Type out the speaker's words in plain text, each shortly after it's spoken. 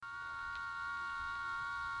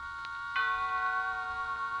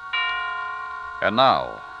And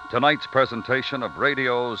now, tonight's presentation of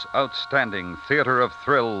radio's outstanding theater of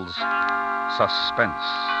thrills, Suspense.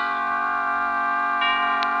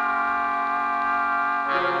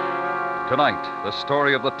 Tonight, the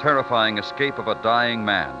story of the terrifying escape of a dying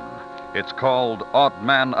man. It's called Odd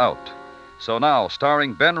Man Out. So now,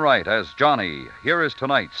 starring Ben Wright as Johnny, here is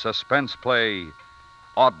tonight's suspense play,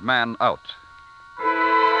 Odd Man Out.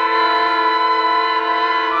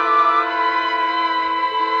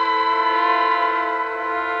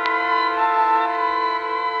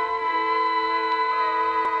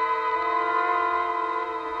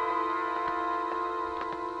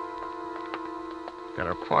 There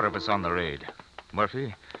are 4 of us on the raid.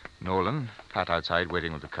 Murphy, Nolan, Pat outside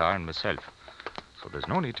waiting with the car, and myself. So there's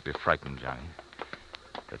no need to be frightened, Johnny.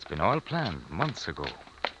 It's been all planned months ago.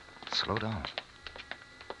 Slow down.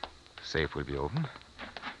 The safe will be open.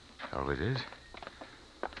 Always is.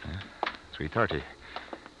 3:30.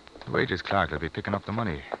 The wages clerk will be picking up the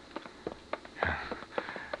money.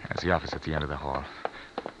 There's the office at the end of the hall.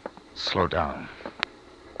 Slow down.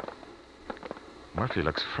 Murphy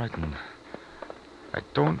looks frightened. I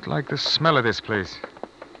don't like the smell of this place.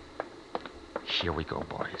 Here we go,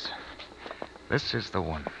 boys. This is the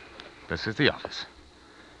one. This is the office.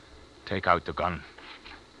 Take out the gun.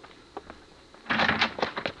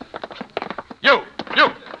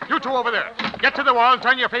 You two over there. Get to the wall and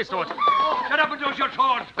turn your face to it. Shut up and do as you're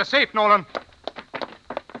told. The safe, Nolan.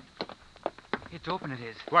 It's open, it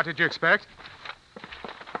is. What did you expect?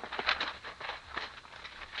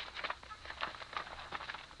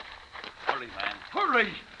 Hurry, man.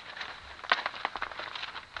 Hurry!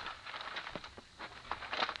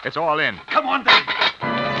 It's all in. Come on, then.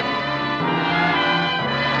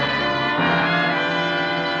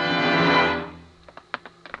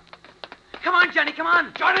 Come on, Johnny, come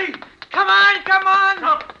on. Johnny! Come on, come on!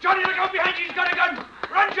 Stop! Johnny, look out behind you. He's got a gun.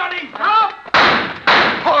 Run, Johnny! Stop!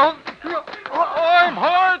 I'm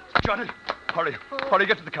hurt. Johnny, hurry. Hurry,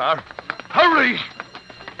 get to the car. Hurry!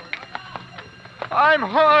 I'm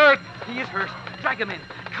hurt. He is hurt. Drag him in.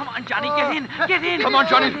 Come on, Johnny, get in. Get in. Come on,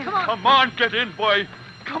 Johnny. Come on, get in, boy.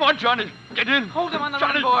 Come on, Johnny. Get in. Hold him on the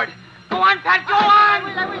Johnny. run board. Go on, Pat, go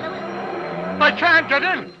on! I can't get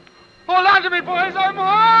in. Hold on to me, boys. I'm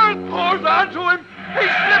hurt. Hold on to him. He's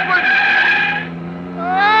slipping.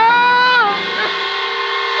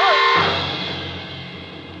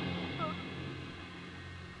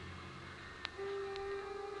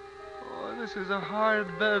 Oh, this is a hard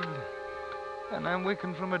bed. And I'm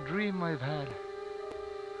waking from a dream I've had.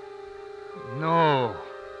 No.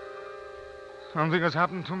 Something has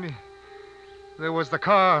happened to me. There was the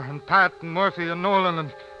car, and Pat, and Murphy, and Nolan,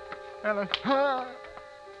 and Ellen. I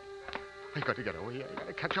got to get away. I got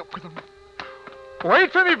to catch up with them.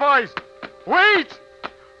 Wait for me, boys. Wait.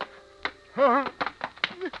 And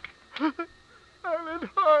it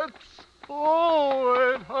hurts.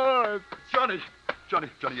 Oh, it hurts. Johnny,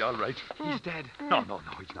 you all right? He's dead. No,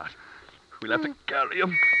 he's not. We'll have to carry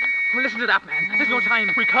him. Oh, listen to that, man. There's no time.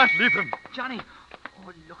 We can't leave him. Johnny.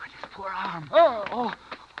 Oh, look at his poor arm. Oh.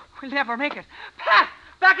 We'll never make it. Pat!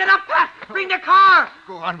 Back it up, Pat! Bring the car!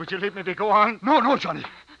 Go on. Would you leave me be? Go on. No, Johnny.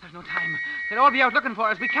 There's no time. They'll all be out looking for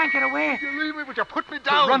us. We can't get away. You leave me. Would you put me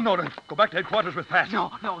down? Run, Nolan. Go back to headquarters with Pat.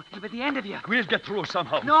 No. It'll be the end of you. We'll get through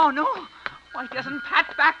somehow. No. Why doesn't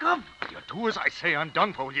Pat back up? You do as I say. I'm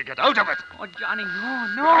done for. Will you get out of it? Oh, Johnny,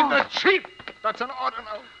 no. And the chief. That's an order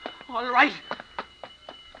now. All right.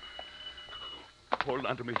 Hold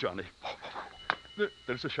on to me, Johnny.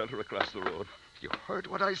 There's a shelter across the road. You heard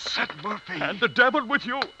what I said, Murphy. And the devil with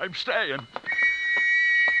you. I'm staying.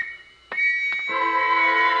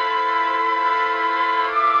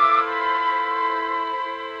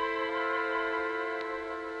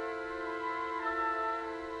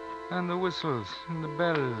 And the whistles and the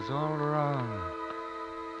bells all around.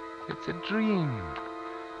 It's a dream.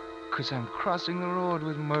 'Cause I'm crossing the road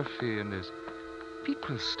with Murphy and there's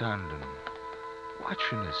people standing,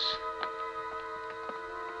 watching us.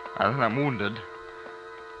 And I'm wounded.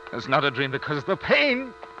 It's not a dream because of the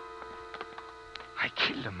pain. I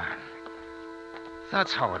killed a man.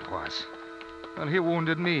 That's how it was. And he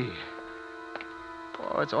wounded me.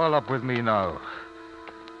 Oh, it's all up with me now.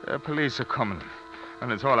 The police are coming.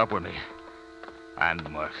 And it's all up with me. And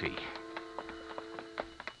Murphy.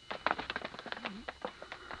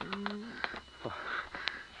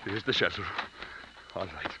 Here's the shelter. All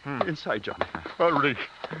right. Inside, Johnny. Hurry.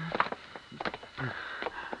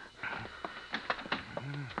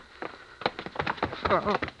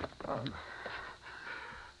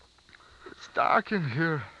 It's dark in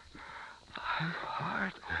here. I'm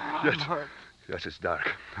hurt. I'm hurt. Yes, it's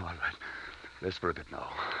dark. All right. Rest for a bit now.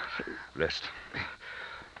 Rest.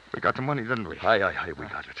 We got the money, didn't we? Aye, we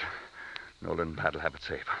got it. Nolan and Pat'll have it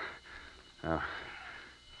safe. Now,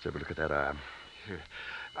 let's have a look at that arm. Here.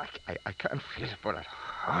 I can't feel it, but it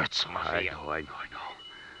hurts, Murphy. I know.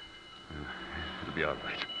 It'll be all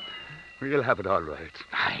right. We'll have it all right.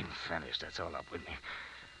 I'm finished. That's all up with me.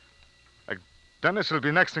 Dennis will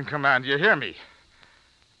be next in command. You hear me?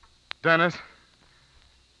 Dennis.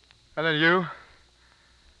 And then you.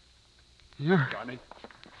 You. Johnny.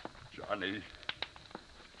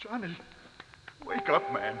 Wake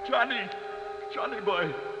up, man. Johnny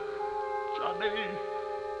boy. Johnny.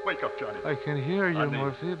 Wake up, Johnny. I can hear you, Johnny.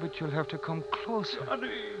 Murphy, but you'll have to come closer. Johnny.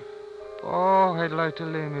 Oh, I'd like to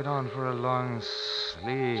lay me down for a long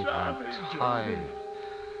sleep. I'm tired.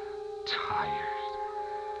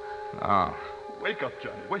 Now. Wake up,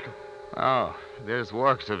 Johnny. Wake up. Oh, there's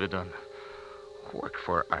work to be done. Work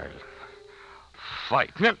for Ireland.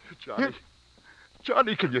 Fight.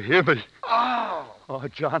 Johnny, can you hear me? Oh! Oh,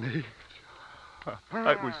 Johnny.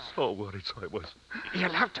 I was so worried, so I was. You'll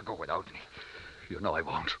have to go without me. You know I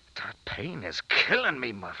won't. That pain is killing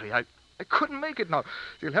me, Murphy. I couldn't make it now.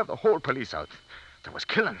 You'll have the whole police out. There was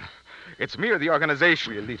killing. It's me or the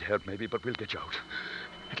organization. We'll need help, maybe, but we'll get you out.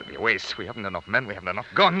 It'll be a waste. We haven't enough men. We haven't enough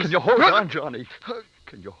guns. Can you hold on, Johnny?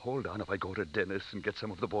 Can you hold on if I go to Dennis and get some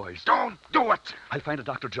of the boys? Don't do it. I'll find a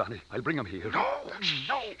doctor, Johnny. I'll bring him here. No.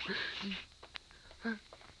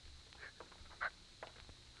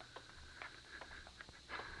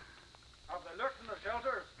 Have they lurked in the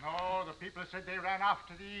shelters? No, the people said they ran off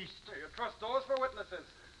to the east. You trust those for witnesses?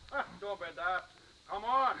 Don't be daft. Come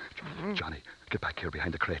on. Johnny, get back here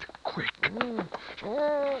behind the crate. Quick.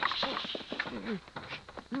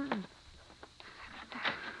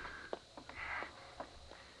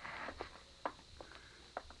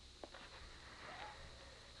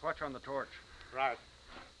 Swatch on the torch. Right.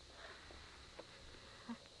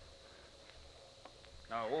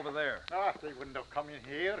 Now, over there. Ah, they wouldn't have come in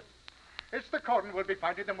here. It's the curtain we'll be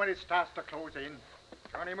finding them when it starts to close in.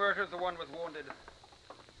 Johnny Murtagh's the one with wounded.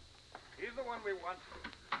 He's the one we want.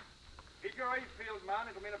 Keep your eyes peeled, man.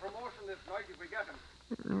 It'll mean a promotion this night if we get him.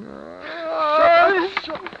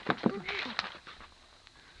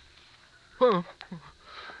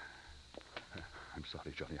 I'm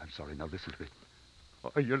sorry, Johnny. I'm sorry. Now listen to me.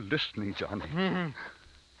 Are you listening, Johnny? You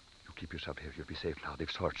keep yourself here. You'll be safe now.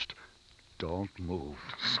 They've searched. Don't move.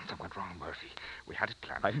 Something went wrong, Murphy. We had it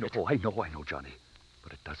planned. I know, Johnny.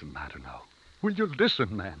 But it doesn't matter now. Will you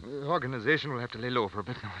listen, man? The organization will have to lay low for a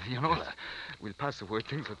bit now. You know that. We'll pass the word.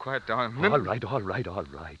 Things will quiet down. All right.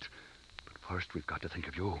 But first, we've got to think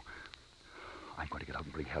of you. I'm going to get out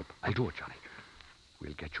and bring help. I'll do it, Johnny.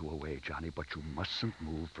 We'll get you away, Johnny, but you mustn't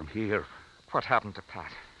move from here. What happened to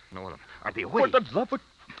Pat? Nolan? Are they away? For the love of...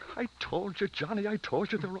 I told you, Johnny. I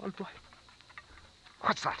told you they're all right.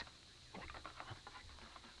 What's that?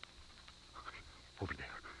 Over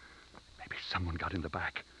there. Maybe someone got in the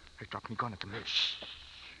back. I dropped my gun at the mill. Shh.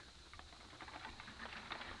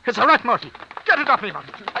 It's a rat, Murphy. Get it off me,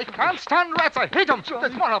 Murphy. I can't stand rats. I hate them.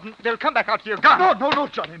 There's more of them. They'll come back out to your gun. No,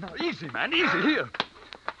 Johnny. No. Easy, man. Easy. Here.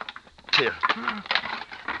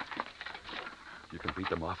 You can beat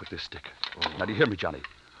them off with this stick. Now, do you hear me, Johnny?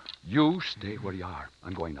 You stay where you are.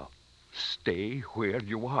 I'm going now. Stay where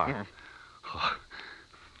you are. Oh,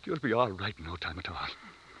 you'll be all right in no time at all.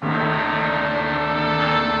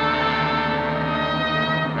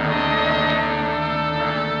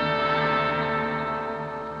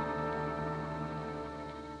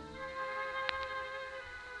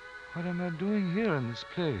 What am I doing here in this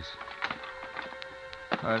place?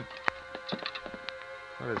 What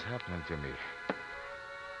is happening to me?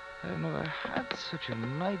 I've never had such a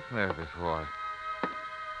nightmare before.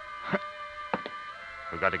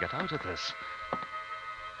 We've got to get out of this.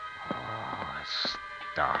 Oh, it's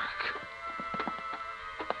dark.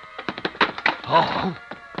 Oh!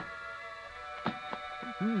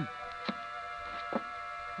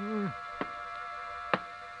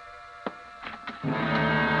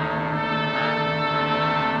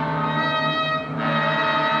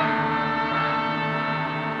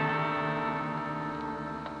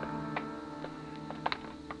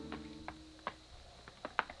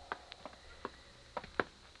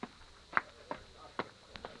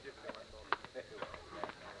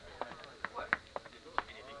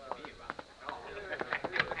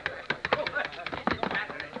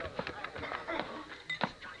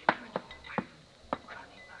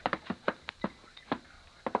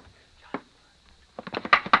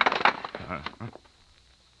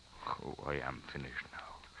 I am finished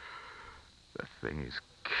now. The thing is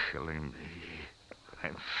killing me.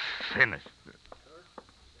 I'm finished.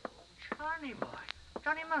 Johnny boy.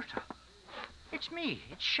 Johnny Murtagh. It's me.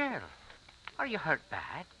 It's Cheryl. Are you hurt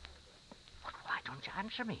bad? don't you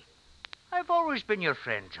answer me? I've always been your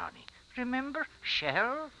friend, Johnny. Remember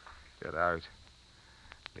Shell? Get out.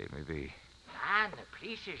 Leave me be. Man, the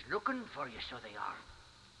police is looking for you, so they are.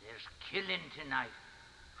 There's killing tonight.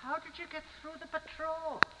 How did you get through the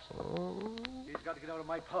patrol? Oh. He's got to get out of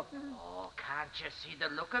my pub. Oh, can't you see the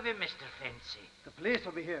look of him, Mr. Fancy? The police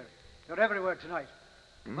will be here. They're everywhere tonight.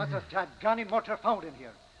 Must have had Johnny Mutter found in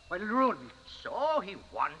here. Why, it'll ruin me. So he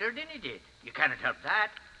wandered and he did. You cannot help that.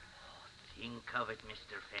 Oh, think of it,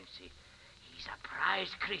 Mr. Fancy. He's a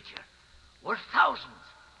prize creature. Worth thousands.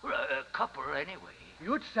 Or a couple, anyway.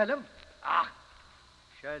 You'd sell him? Ah,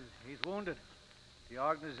 Shell, he's wounded. The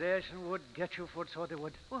organization would get you for it, so they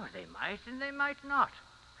would. well, they might and they might not.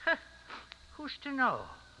 Who's to know?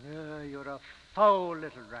 Yeah, you're a foul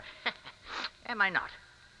little rat. Am I not?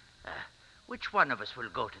 Which one of us will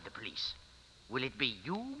go to the police? Will it be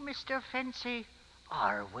you, Mr. Fancy,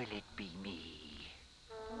 or will it be me?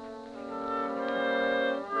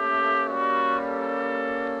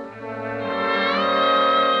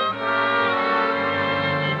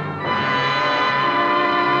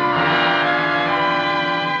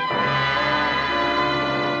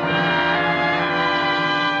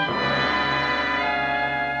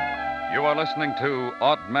 You are listening to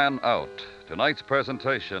Odd Man Out, tonight's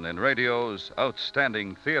presentation in radio's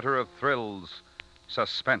outstanding theater of thrills,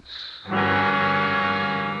 Suspense.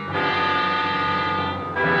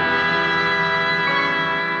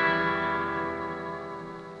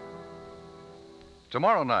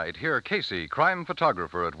 Tomorrow night, hear Casey, crime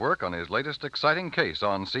photographer, at work on his latest exciting case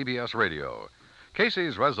on CBS Radio.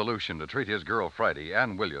 Casey's resolution to treat his girl Friday,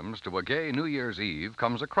 Ann Williams, to a gay New Year's Eve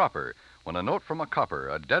comes a cropper when a note from a copper,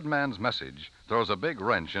 a dead man's message, throws a big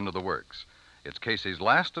wrench into the works. It's Casey's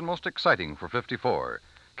last and most exciting for 54.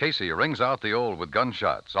 Casey rings out the old with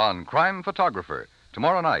gunshots on Crime Photographer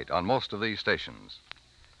tomorrow night on most of these stations.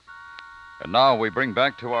 And now we bring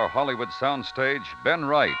back to our Hollywood soundstage Ben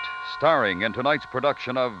Wright, starring in tonight's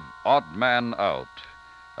production of Odd Man Out,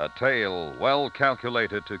 a tale well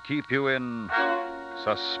calculated to keep you in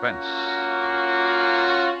suspense.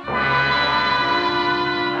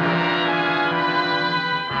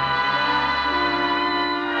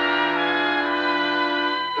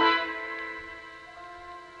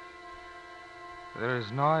 There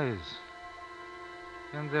is noise.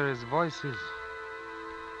 And there is voices.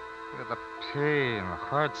 The pain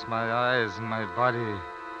hurts my eyes and my body.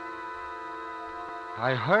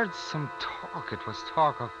 I heard some talk. It was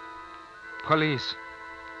talk of police.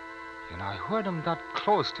 And I heard them that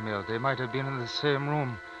close to me, or they might have been in the same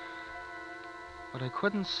room. But I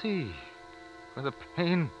couldn't see. For the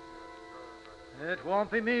pain. It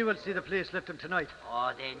won't be me will see the police lift him tonight.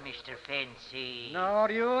 Oh, then, Mr. Fancy.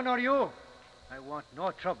 Nor you, nor you. I want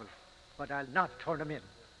no trouble, but I'll not turn him in.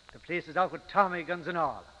 The police is out with Tommy guns and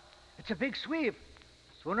all. It's a big sweep.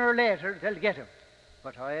 Sooner or later, they'll get him.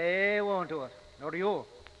 But I won't do it, nor you.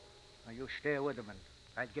 Now, you stay with them and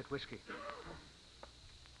I'll get whiskey.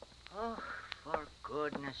 Oh, for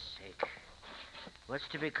goodness sake. What's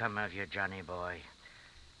to become of you, Johnny boy?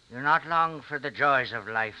 You're not long for the joys of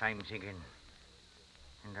life, I'm thinking.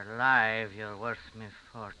 And alive, you're worth me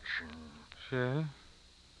fortune. Sure.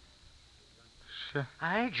 Sure.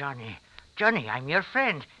 Aye, Johnny. Johnny, I'm your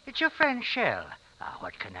friend. It's your friend Shell.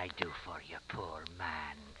 What can I do for you, poor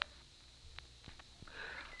man?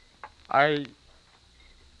 I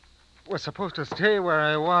was supposed to stay where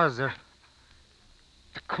I was. They're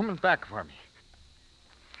coming back for me.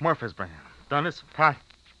 Murphy's bringing them. Dennis, Pat,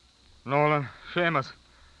 Nolan, Seamus.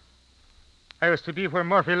 I was to be where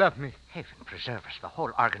Murphy left me. Heaven preserve us, the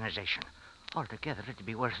whole organization. Altogether, it'd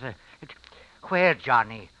be worth it. Where,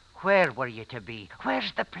 Johnny? Where were you to be?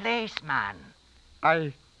 Where's the place, man?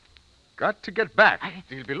 I got to get back.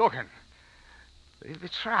 They'll be looking. They'll be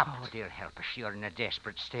trapped. Oh, dear help us, you're in a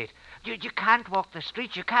desperate state. You can't walk the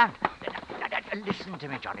streets, you can't. Listen to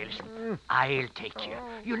me, Johnny, listen. I'll take you.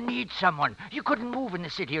 You'll need someone. You couldn't move in the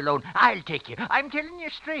city alone. I'll take you. I'm telling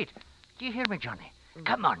you straight. Do you hear me, Johnny?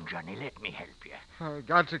 Come on, Johnny, let me help you. I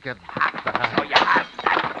got to get back. So you have.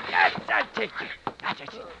 Yes, I'll take you. That's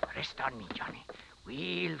it. Rest on me, Johnny.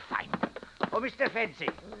 We'll find them. Oh, Mr. Fancy.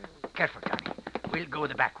 Careful, Johnny. We'll go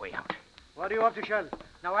the back way out. What are you up to, Shell?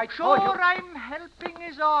 Now, I told you... Sure, I'm helping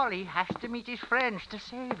is all. He has to meet his friends to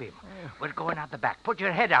save him. We're going out the back. Put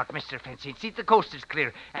your head out, Mr. Fancy, and see if the coast is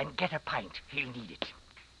clear. And get a pint. He'll need it.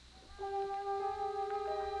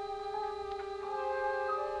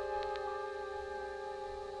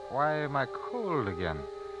 Why am I cold again?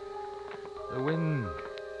 The wind.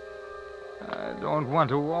 I don't want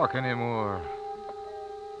to walk anymore.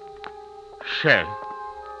 Shell.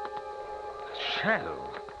 Shell.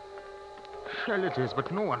 Shell it is,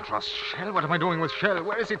 but no one trusts Shell. What am I doing with Shell?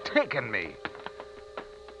 Where is it taking me?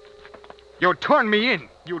 You turned me in.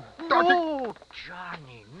 You dirty... No,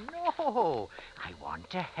 Johnny, no. I want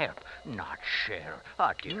to help, not share.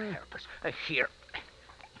 Oh, dear, help us. Here.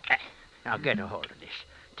 Now get a hold of this.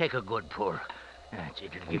 Take a good pull.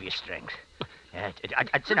 It'll give you strength.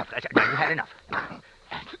 That's enough. Now, you had enough.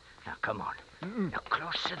 Now, come on. Now,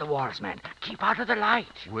 close to the walls, man. Keep out of the light.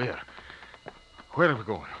 Where? Where are we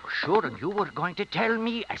going? Sure, and you were going to tell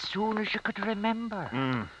me as soon as you could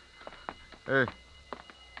remember.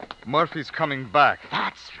 Murphy's coming back.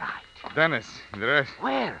 That's right. Dennis and the rest.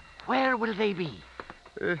 Where? Where will they be?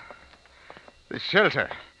 The shelter.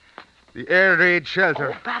 The air raid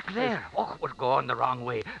shelter. Oh, back there. Oh, we're going the wrong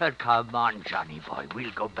way. Come on, Johnny boy.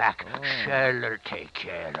 We'll go back. Shell'll take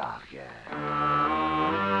care of you.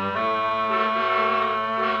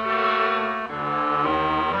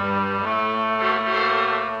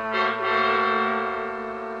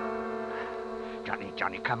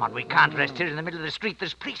 Johnny, come on. We can't rest here in the middle of the street.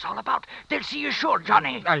 There's police all about. They'll see you sure,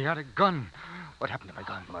 Johnny. I had a gun. What happened to my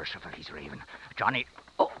gun? Merciful, he's raving. Johnny,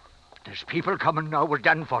 there's people coming now. We're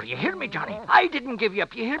done for. You hear me, Johnny? I didn't give you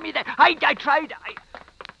up. You hear me? I tried.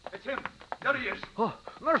 It's him. There he is. Oh,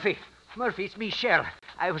 Murphy. Murphy, it's me, Shell.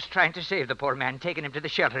 I was trying to save the poor man, taking him to the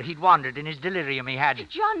shelter. He'd wandered in his delirium he had.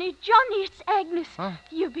 Johnny, it's Agnes. Huh?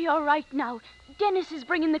 You'll be all right now. Dennis is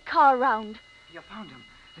bringing the car round. You found him.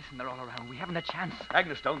 Listen, they're all around. We haven't a chance.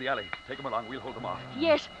 Agnes, down the alley. Take him along. We'll hold him off.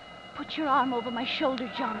 Yes. Put your arm over my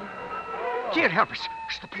shoulder, Johnny. Here, help us.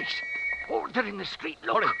 It's the police. Oh, they're in the street.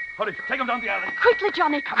 Look. Hurry. Take him down the alley. Quickly,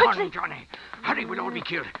 Johnny, Come quickly. on, Johnny. Hurry, we'll all be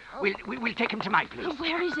killed. We'll take him to my place.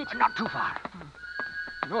 Where is it? Not too far.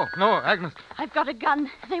 No, Agnes. I've got a gun.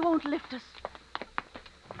 They won't lift us.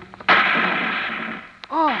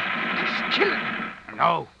 Oh, he's killing.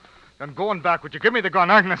 No. Then go on back. Would you give me the gun,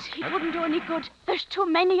 Agnes? It wouldn't do any good. There's too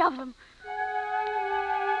many of them.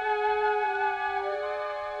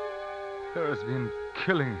 There has been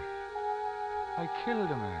killing. I killed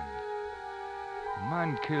a man. A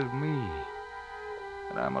man killed me.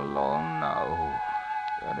 And I'm alone now.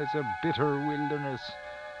 And it's a bitter wilderness.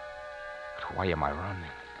 But why am I running?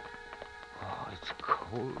 Oh, it's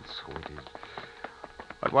cold, so it is.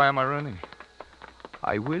 But why am I running?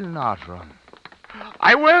 I will not run.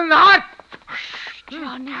 I will not!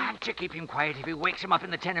 Johnny. Can't you keep him quiet? If he wakes him up in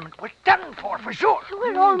the tenement, we're done for sure.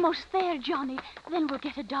 We're almost there, Johnny. Then we'll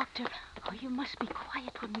get a doctor. Oh, you must be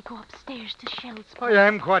quiet when we go upstairs to Shell's place. I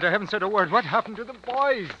am quiet. I haven't said a word. What happened to the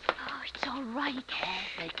boys? Oh, it's all right.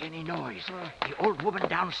 Don't make any noise. The old woman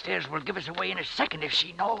downstairs will give us away in a second if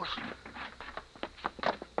she knows.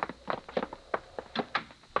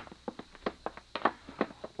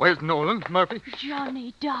 Where's Nolan, Murphy?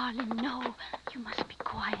 Johnny, darling, no. You must be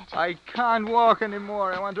quiet. I can't walk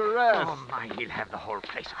anymore. I want to rest. Oh, my, he'll have the whole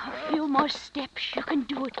place. A few more steps. You can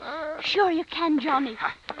do it. Sure you can, Johnny.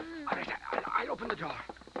 All right, I'll open the door.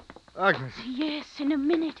 Agnes, Yes, in a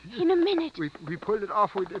minute. In a minute. we pulled it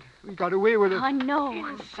off. We got away with it. I know.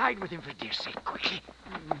 Inside with him, for dear sake, quickly.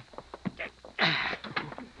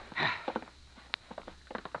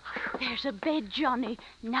 There's a bed, Johnny.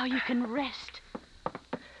 Now you can rest.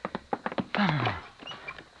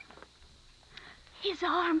 His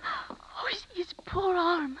arm. Oh, his poor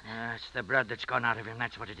arm. It's the blood that's gone out of him,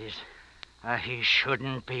 that's what it is. He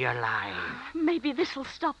shouldn't be alive. Maybe this'll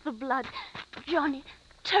stop the blood. Johnny,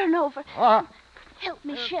 turn over. Help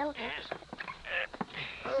me, Shell.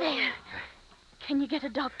 There. Can you get a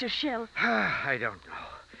doctor, Shell? I don't know.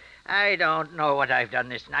 I don't know what I've done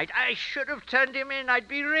this night. I should have turned him in. I'd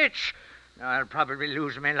be rich. No, I'll probably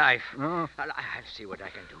lose my life. I'll see what I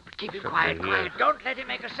can do. But keep him quiet. Don't let him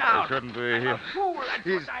make a sound. Shouldn't be I'm here. a fool, that's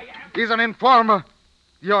what I am. He's an informer.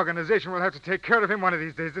 The organization will have to take care of him one of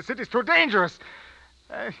these days. The city's too dangerous.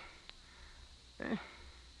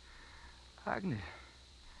 Agnes,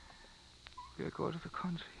 we'll go to the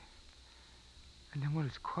country. And then when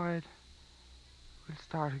it's quiet, we'll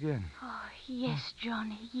start again. Oh, yes,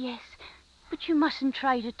 Johnny, yes. But you mustn't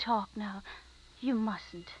try to talk now. You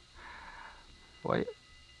mustn't. Why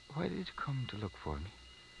did you come to look for me?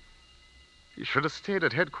 You should have stayed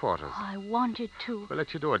at headquarters. Oh, I wanted to. We'll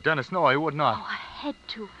let you do it. Dennis, no, I would Oh, not. I had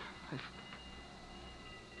to.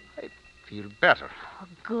 I feel better. Oh,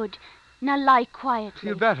 good. Now lie quietly.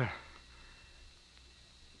 Feel better.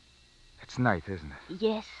 It's night, isn't it?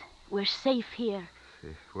 Yes, we're safe here. See,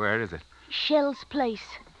 where is it? Shell's place.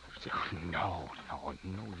 No,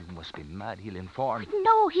 you must be mad. He'll inform.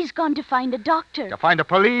 No, he's gone to find a doctor. To find the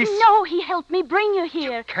police? No, he helped me bring you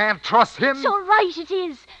here. Can't trust him. It's all right, it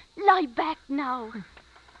is. Lie back now.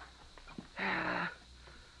 I'm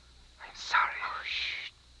sorry. Oh,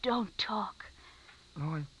 shh. Don't talk.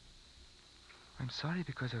 No, I'm sorry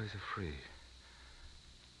because I was afraid.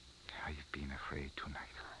 I've been afraid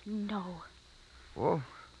tonight. No, Oh,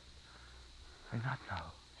 why not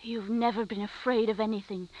now? you've never been afraid of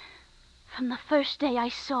anything. From the first day I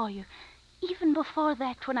saw you, even before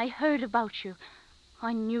that, when I heard about you,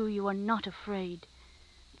 I knew you were not afraid.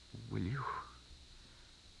 Will you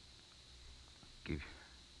give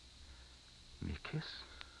me a kiss?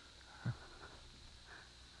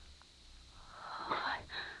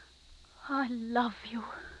 I love you.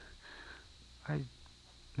 I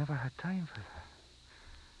never had time for that.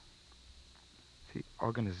 The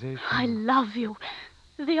organization... I love you.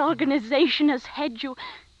 The organization has had you.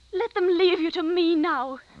 Let them leave you to me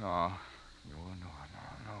now. No.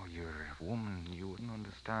 You're a woman. You wouldn't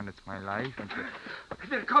understand. It's my life. And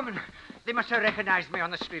They're coming. They must have recognized me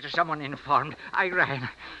on the street or someone informed. I ran.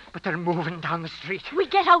 But they're moving down the street. We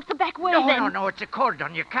get out the back way, then. No, it's a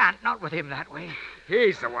cordon. You can't. Not with him that way.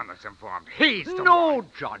 he's the one that's informed. He's the one. No,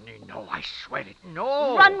 Johnny, no. I swear it.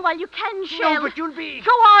 No. Run while you can, Shell. No, but you'll be...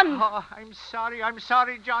 Go on. Oh, I'm sorry,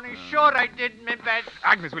 Johnny. Sure I did my best.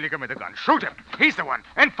 Agnes, will you give me the gun? Shoot him. He's the one.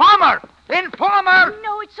 Informer! Informer!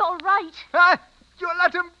 No, it's all right. You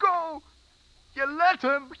let him go. You let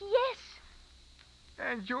him. Yes.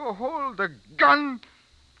 And you hold the gun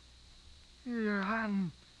in your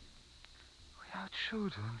hand without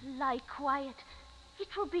shooting. Lie quiet.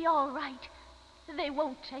 It will be all right. They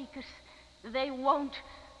won't take us. They won't.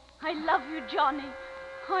 I love you, Johnny.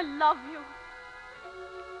 I love you.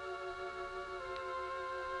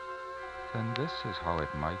 Then this is how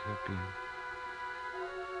it might have been.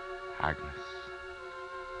 Agnes,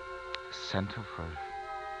 the scent of her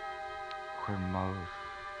mouth,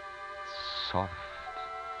 soft.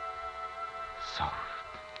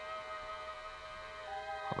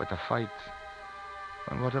 What about the fight?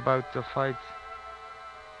 And what about the fight?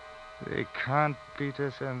 They can't beat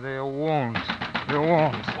us, and they won't. They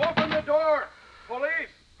won't. Open the door! Police!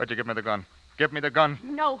 But you give me the gun. Give me the gun.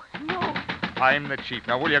 No. I'm the chief.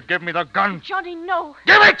 Now, will you give me the gun? Johnny, no.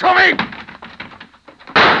 Give it to me!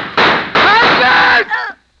 Agnes!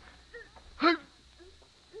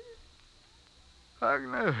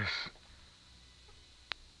 Agnes.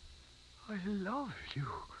 I love you.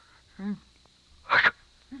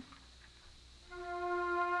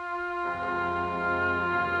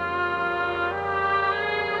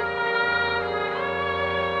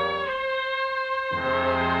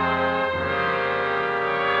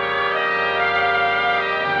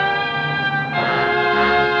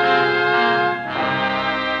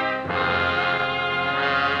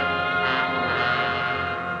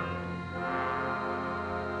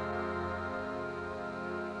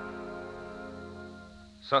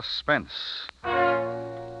 Suspense,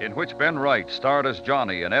 in which Ben Wright starred as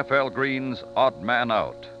Johnny in F.L. Green's Odd Man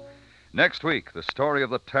Out. Next week, the story of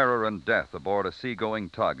the terror and death aboard a seagoing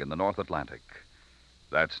tug in the North Atlantic.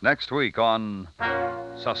 That's next week on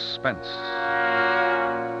Suspense.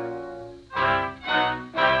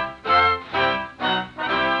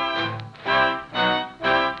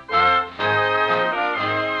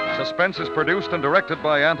 Suspense is produced and directed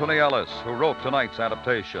by Anthony Ellis, who wrote tonight's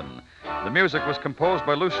adaptation. The music was composed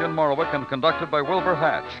by Lucien Morawick and conducted by Wilbur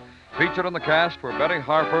Hatch. Featured in the cast were Betty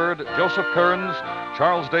Harford, Joseph Kearns,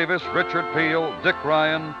 Charles Davis, Richard Peel, Dick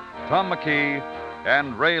Ryan, Tom McKee,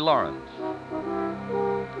 and Ray Lawrence.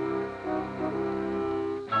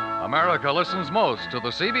 America listens most to the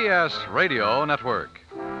CBS Radio Network.